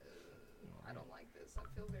 I don't like this. I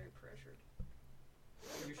feel very pressured.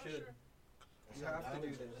 You should. You have to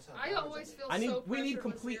do this. I always feel so We need pressured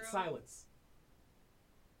with complete 0. silence.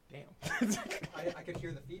 Damn. I could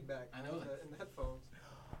hear the feedback I know. in the headphones.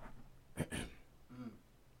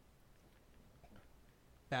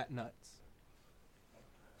 Bat nuts.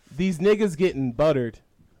 These niggas getting buttered.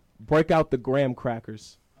 Break out the graham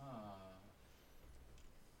crackers.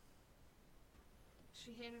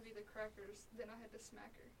 She handed me the crackers, then I had to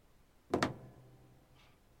smack her.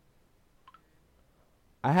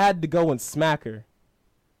 I had to go and smack her.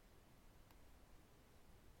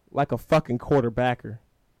 Like a fucking quarterbacker.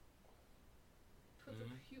 Put the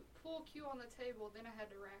pool cue on the table, then I had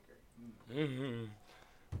to rack her. Mm-hmm.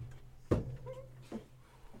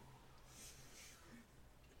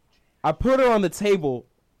 I put her on the table,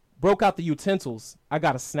 broke out the utensils. I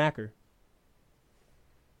got a snacker.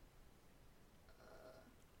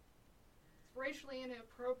 It's racially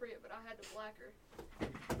inappropriate, but I had to black her.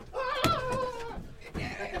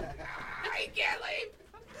 I can't leave.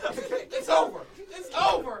 It's over. It's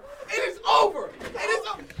over. It is over. It is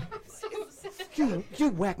over. I'm so upset. You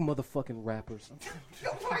whack motherfucking rappers.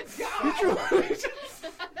 Oh my God.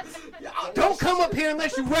 Don't come up here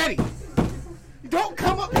unless you're ready. Don't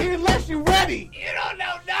come up here unless you're ready. You don't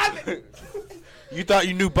know nothing. You thought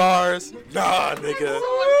you knew bars? Nah, nigga.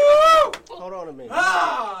 Hold on a minute.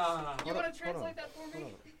 You want to translate that for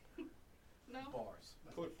me? No? Bars.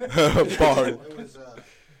 Bars. It was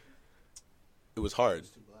It was hard.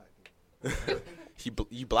 too black.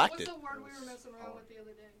 You blacked What's it. the word we were messing around with the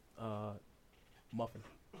other day? Muffin.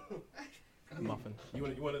 Muffin. You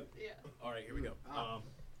want to? Yeah. All right, here we go.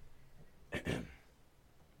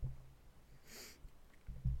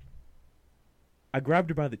 I grabbed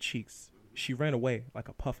her by the cheeks. She ran away like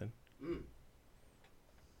a puffin. Word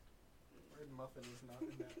muffin is not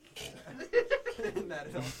in that. In that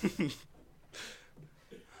at all.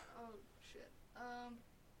 Oh, shit.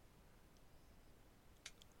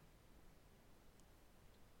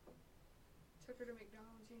 Took her to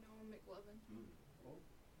McDonald's, you know, McLovin.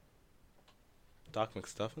 Doc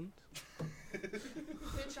McStuffins?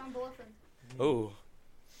 Bitch, I'm bluffing. Oh,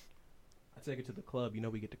 I take her to the club. You know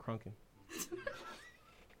we get to crunking.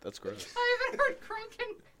 that's gross. I haven't heard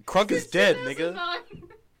crunking. Crunk is since dead, nigga. 2009.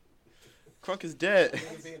 Crunk is dead.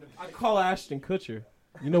 I call Ashton Kutcher.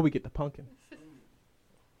 You know we get the punkin.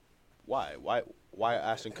 Why? Why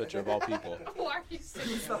Ashton Kutcher of all people? Why are you saying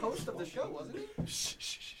He's the host of the show, wasn't he?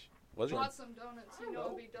 Was he? Bought some donuts, you know,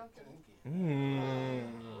 it'll be Dunkin'.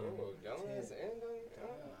 Oh, donuts and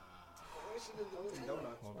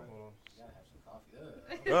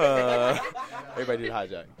Donuts. Everybody did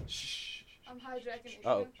hijack. I'm hijacking it.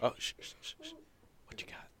 Oh, shh. What you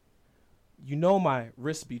got? You know my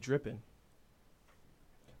wrist be dripping.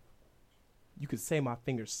 You could say my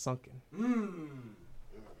fingers sunken.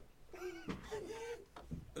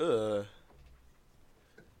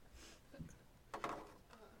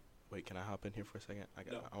 Wait, can I hop in here for a second? I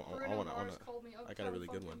Bruno want Mars called me I got a really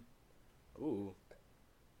good Uptown one. Ooh.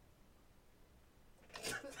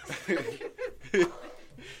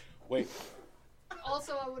 Wait.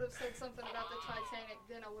 Also, I would have said something about the Titanic,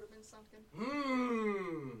 then I would have been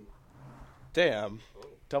sunken. Damn.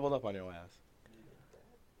 Doubled up on your ass.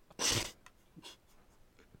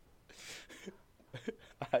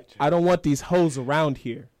 I don't want these hoes around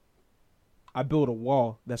here. I build a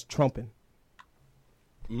wall that's trumping.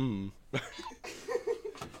 Mm. I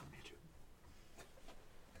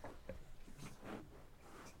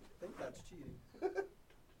think that's cheating. I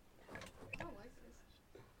don't like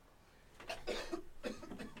this.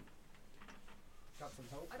 Got some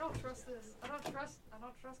hope. I don't trust this. I don't trust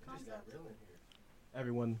concept.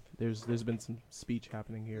 Everyone, there's been some speech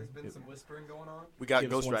happening here. There's been some whispering going on. We got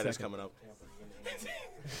Give us Ghost 1 Riders second. coming up.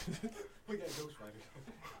 We got Ghost Riders.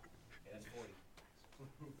 Yeah, that's 40.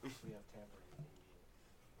 We have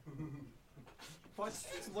tampering. Watch,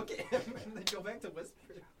 just look at him and then go back to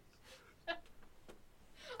whispering.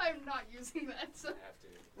 I'm not using that. So.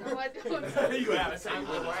 No, I don't. You have it. I'm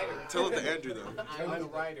the writer. Tell it to Andrew, though. I'm the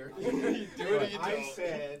writer. You do it or you don't. I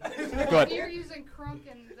said. If you're using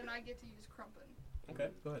crunkin', then I get to use crumpin'. Okay,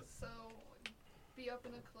 go ahead. So, be up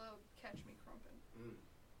in the club, catch me crumpin'.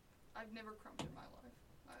 I've never crumped in my life.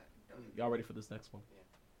 I don't. Y'all ready for this next one? Yeah.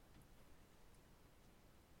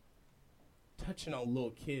 Touching on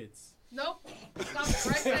little kids. Nope. Stop it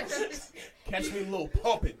right there. Catch me little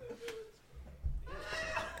pumping.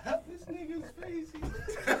 This nigga's face.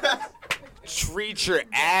 Treat your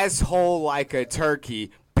asshole like a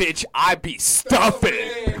turkey. Bitch, I be stuffing.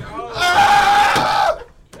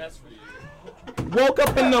 That's for you. Woke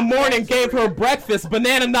up in the morning, gave her breakfast,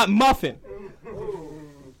 banana nut muffin.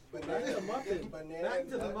 Banana muffin. Banana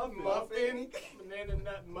nut muffin. Banana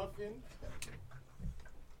nut muffin.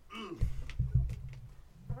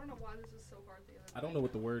 I don't know why this is so hard the other day. I don't know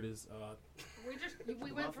what the word is.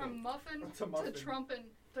 We went from muffin to trumpin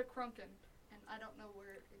to crunkin', and I don't know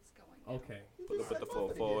where it's going. Okay. Put the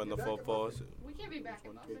 4-4 and the 4-4s. We can't be back in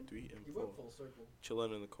 1, muffin. 2, 3, and You 4. went full circle.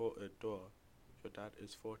 Chilling in the corridor. Your dad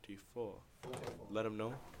is 44. Let him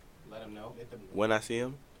know. Let him know. When I see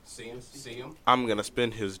him, See him. I'm gonna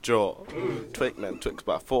spin his jaw. Twix man, Twix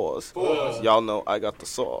by 4s. Y'all know I got the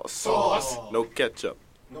sauce. Sauce. No ketchup,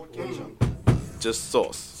 No ketchup. just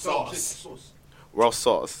sauce. Sauce. Raw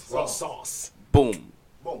sauce. Raw sauce. Boom.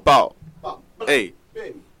 Boom. Bow. Bop. Hey.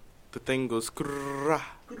 Baby. The thing goes grrrrah.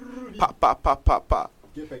 Pop, pop, pop, pop, pop.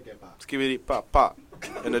 Get back that pop. Skibidi pop, pop.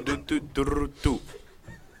 And a do, do, do, do, do.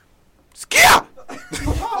 Skia!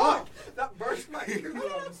 Fuck! That burst my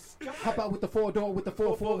eardrums. How about with the 4-door, with the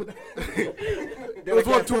 4-4, with the... It was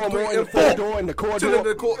 1, 2, 3, and 4. door in the Chilling in corridor.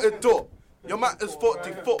 the corridor. Your man is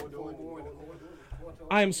 44.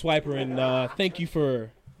 I am Swiper, and thank you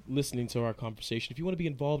for listening to our conversation. If you want to be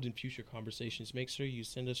involved in future conversations, make sure you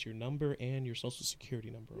send us your number and your social security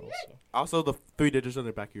number also. Also, the 3 digits on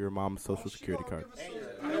the back of your mom's social security card.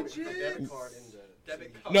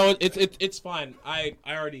 No, it's fine. I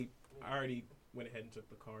already went ahead and took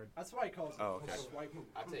the card. That's why he calls it okay. swipe.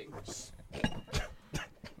 I take.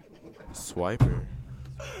 Swiper.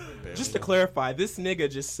 Just to clarify, this nigga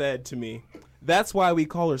just said to me, that's why we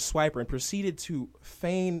call her Swiper, and proceeded to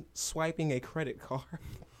feign swiping a credit card.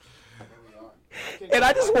 And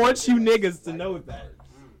I just want you niggas to know that.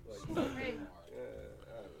 Hey,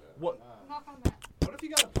 What? knock on that. What if you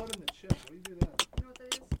got a put in the chip? What do you do then? You know what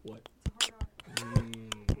that is? What?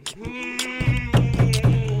 It's a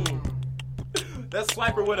hard R. That's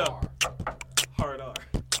Swiper with a hard R.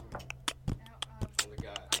 Now, We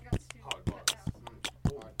got I got to hard cut bars. out.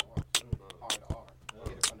 Hard R. Hard R.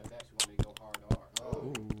 Get it from the back. You want me to go hard R.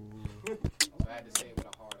 Oh. So I had to say it with a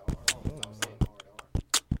hard R. So I'm saying hard R.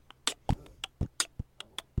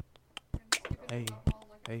 Hey, All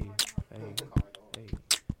like a hey, hard R. hey, Hard R. hey,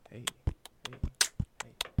 hey, hey.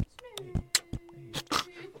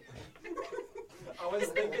 was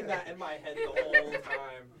thinking that in my head the whole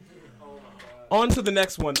time. Oh my god. On to the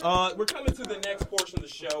next one. We're coming to the next portion of the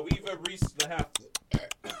show. We've reached the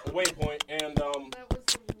halfway point, and That was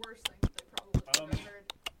the worst thing that they probably ever heard.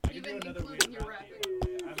 I can do Even another including weird your rap.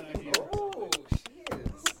 rapping. I have an idea. Oh,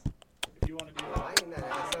 shiz. If you want to do that. Lighten that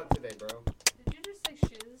ass up today, bro. Did you just say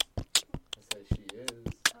shiz? I said she is.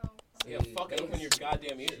 Oh. yeah, fucking open your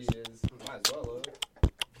goddamn ears. She is. Might as well, look.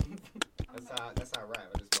 That's how I rap.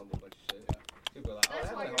 I just mumble a bunch of shit. People are like, That's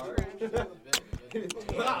oh, why that's you're hard.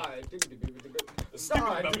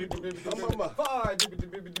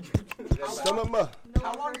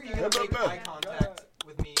 How long are you gonna make eye contact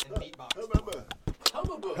with me and beatbox?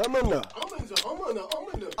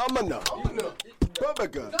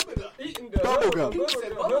 Bubblegum.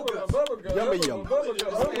 Yummy yum.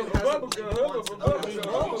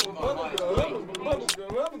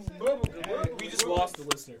 We just lost the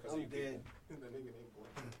listener because he did.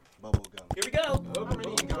 Bubblegum. Here we go.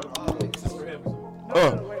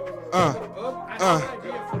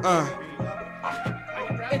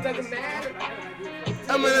 It doesn't matter.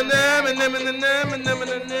 I'm in the name and them in the name and them in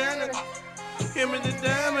the name. Give me the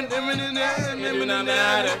diamond, give me the name, give me the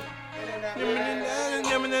name. Give me the name,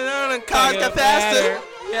 give me the name. Cars get faster.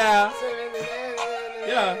 Yeah.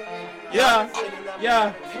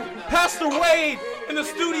 Yeah. Pastor Wade in the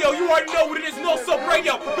studio. You already know what it is. No Sub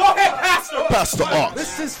Radio. Go ahead, Pastor. Pastor Ox.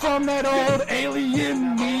 This is from that old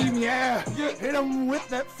alien meme, yeah. Hit him with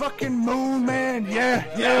that fucking moon, man,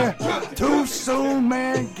 yeah. Too soon,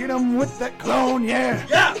 man. Get him with that clone,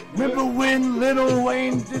 yeah. Remember when Lil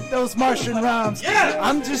Wayne did those Martian rhymes? Yeah.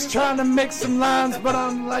 I'm just trying to make some lines, but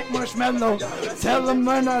I'm like Marshmallow. Tell him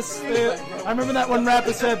when I said. I remember that one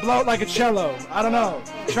rapper said, blow it like a cello. I don't know.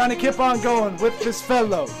 Trying to keep on going with this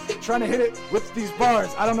fellow. Trying to hit it with these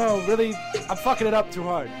bars. I don't know. Really, I'm fucking it up too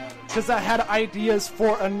hard. Cause I had ideas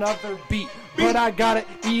for another beat. But I gotta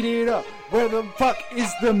eat it up. Where the fuck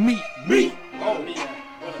is the meat? Meat! Oh, me.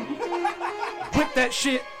 Put that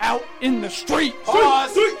shit out in the street. Street.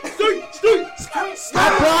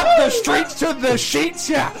 I brought the streets to the sheets,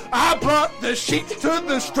 yeah. I brought the sheets to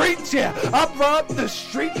the streets, yeah. I brought the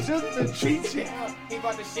streets to the sheets, yeah. He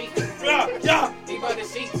brought the sheets. Yeah. He brought the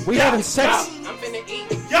sheets. We having sex. I'm finna eat.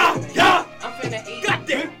 Yeah. I'm finna eat.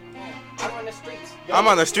 Goddamn. I'm on the streets. I'm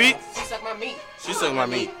on the street. She suck my meat. She suck my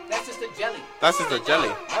meat. That's just a jelly. That's just a jelly.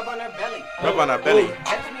 Rub on her belly. Rub on her belly.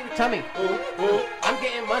 That's me the tummy. I'm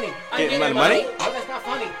getting money. Getting money? No, that's not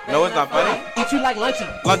funny. No, it's not funny. Eat you like lunchy.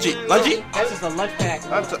 Lunchy. That's just a lunch pack.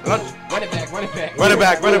 Lunch. Run it back. Run it back. Hey. Run it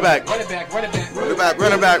back.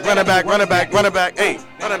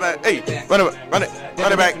 Hey.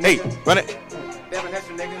 Damn it, that's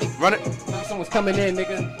your nigga. Run it. Someone's coming in,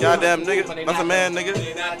 nigga. Goddamn nigga. That's a man, nigga.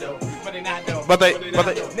 But they.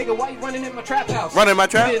 Nigga, why you running in my trap house? Running my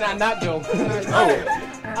trap? You did not though. Oh.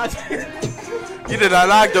 You did not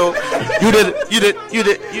knock though.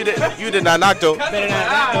 You did not knock though.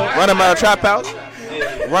 Running my trap house.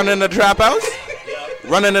 Running the trap house.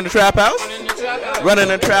 Running in the trap house. Running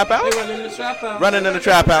in the trap house. Running in the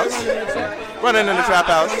trap house. Running in the trap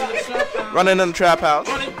house. Running in the trap house.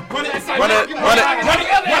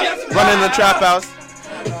 Running in the trap house.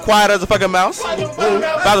 Quiet as a fucking mouse.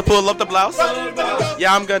 About to pull up the blouse.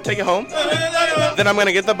 Yeah, I'm gonna take it home. Then I'm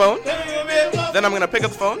gonna get the bone. Then I'm gonna pick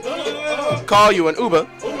up the phone. Call you an Uber.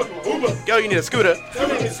 Yo, you need a scooter.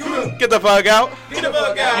 Get the fuck out.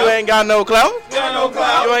 You ain't got no clout.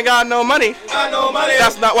 You ain't got no money.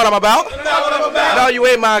 That's not what I'm about. No, you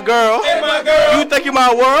ain't my girl. You think you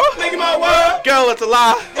my world? Girl, it's a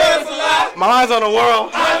lie. My mind's on the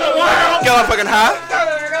world. Girl, I'm fucking high.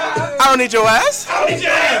 I don't need your ass.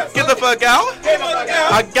 Get the fuck out.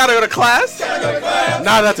 I gotta go to class.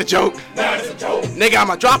 Nah, that's a joke. Nigga, I'm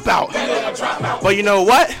a dropout. But you know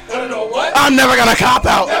what? I'm never gonna cop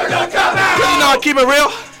out. Cause you know I keep it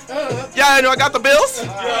real. Yeah, I know I got the bills.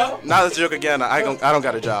 Nah, that's a joke again. I don't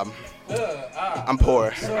got a job. I'm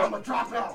poor.